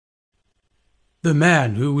The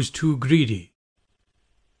man who was too greedy.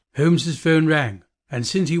 Holmes's phone rang, and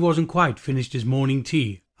since he wasn't quite finished his morning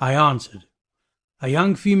tea, I answered. A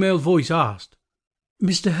young female voice asked,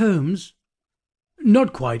 "Mr. Holmes?"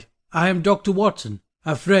 "Not quite. I am Dr. Watson,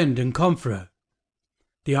 a friend and confrere."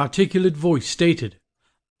 The articulate voice stated,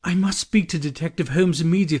 "I must speak to Detective Holmes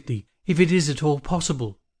immediately, if it is at all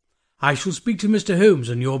possible." "I shall speak to Mr. Holmes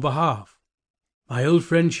on your behalf." My old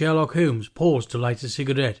friend Sherlock Holmes paused to light a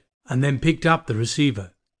cigarette, and then picked up the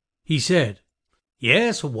receiver. He said,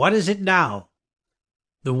 "Yes, what is it now?"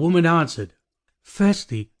 The woman answered,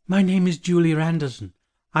 "Firstly, my name is Julia Anderson.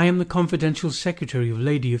 I am the confidential secretary of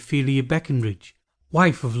Lady Ophelia Beckenridge,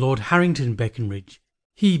 wife of Lord Harrington Beckenridge,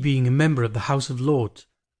 he being a member of the House of Lords.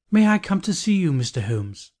 May I come to see you, Mr.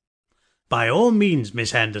 Holmes?" "By all means,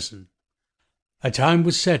 Miss Anderson." A time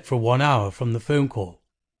was set for 1 hour from the phone call.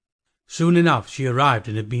 Soon enough she arrived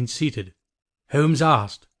and had been seated. Holmes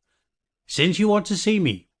asked, "Since you want to see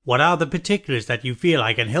me, what are the particulars that you feel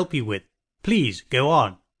I can help you with? Please go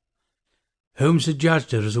on." Holmes had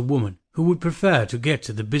judged her as a woman who would prefer to get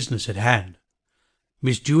to the business at hand.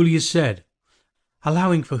 Miss Julia said,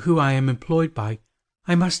 "Allowing for who I am employed by,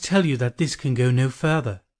 I must tell you that this can go no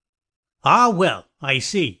further." "Ah, well, I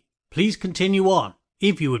see. Please continue on,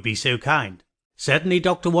 if you would be so kind. Certainly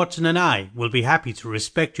Dr. Watson and I will be happy to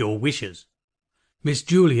respect your wishes." Miss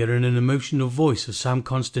Julia, in an emotional voice of some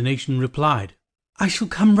consternation, replied, "I shall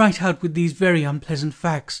come right out with these very unpleasant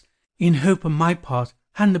facts, in hope on my part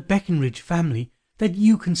and the Beckenridge family that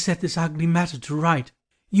you can set this ugly matter to right.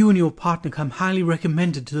 You and your partner come highly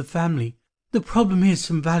recommended to the family. The problem is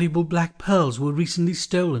some valuable black pearls were recently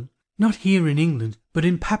stolen, not here in England, but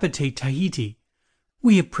in Papeete, Tahiti.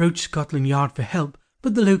 We approached Scotland Yard for help,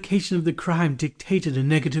 but the location of the crime dictated a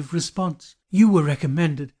negative response. You were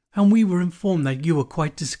recommended, and we were informed that you were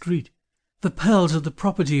quite discreet. The pearls are the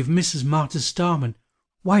property of Mrs. Martha Starman,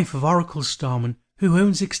 wife of Oracle Starman, who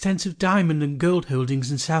owns extensive diamond and gold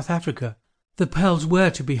holdings in South Africa. The pearls were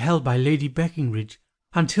to be held by Lady Beckenridge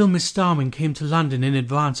until Miss Starman came to London in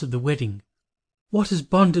advance of the wedding. What has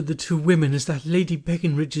bonded the two women is that Lady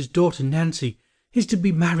Beckenridge's daughter Nancy is to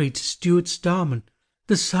be married to Stuart Starman,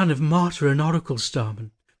 the son of Martha and Oracle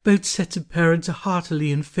Starman. Both sets of parents are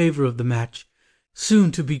heartily in favour of the match,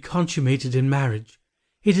 soon to be consummated in marriage.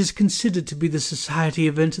 It is considered to be the society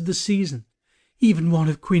event of the season. Even one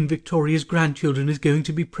of Queen Victoria's grandchildren is going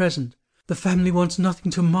to be present. The family wants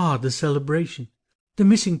nothing to mar the celebration. The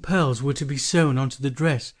missing pearls were to be sewn onto the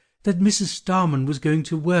dress that Mrs. Starman was going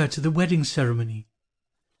to wear to the wedding ceremony.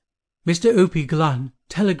 Mr. Opie Glunn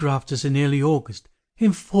telegraphed us in early August,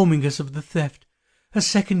 informing us of the theft. A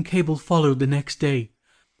second cable followed the next day.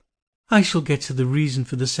 I shall get to the reason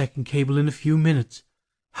for the second cable in a few minutes.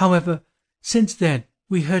 However, since then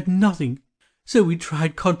we heard nothing, so we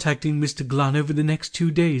tried contacting Mr. Glunn over the next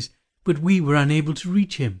 2 days, but we were unable to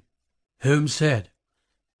reach him." Holmes said,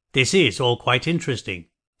 "This is all quite interesting.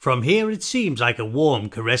 From here it seems like a warm,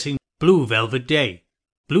 caressing blue velvet day.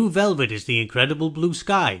 Blue velvet is the incredible blue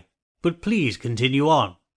sky, but please continue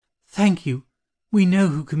on." "Thank you. We know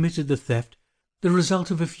who committed the theft, the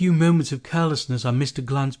result of a few moments of carelessness on Mr.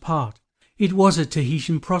 Glunn's part. It was a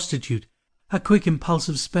Tahitian prostitute, a quick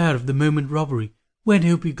impulsive spur of the moment robbery, when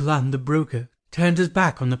Opie Glunn, the broker, turned his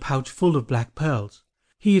back on the pouch full of black pearls.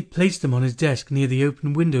 He had placed them on his desk near the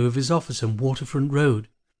open window of his office on Waterfront Road."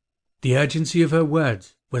 The urgency of her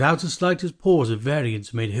words, without the slightest pause of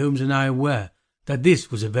variance, made Holmes and I aware that this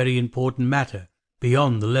was a very important matter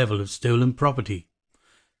beyond the level of stolen property.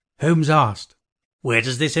 Holmes asked, "Where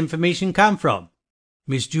does this information come from?"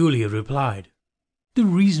 Miss Julia replied, "The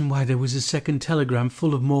reason why there was a second telegram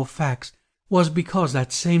full of more facts was because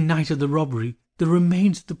that same night of the robbery the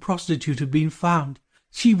remains of the prostitute had been found.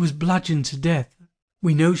 She was bludgeoned to death.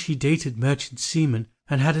 We know she dated merchant seamen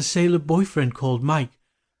and had a sailor boyfriend called Mike,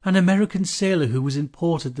 an American sailor who was in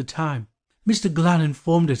port at the time. Mr. Glunn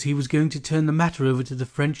informed us he was going to turn the matter over to the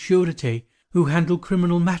French Sûreté, who handle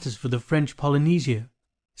criminal matters for the French Polynesia.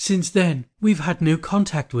 Since then, we've had no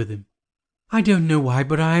contact with him. I don't know why,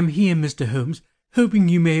 but I am here, Mr. Holmes, hoping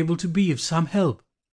you may be able to be of some help."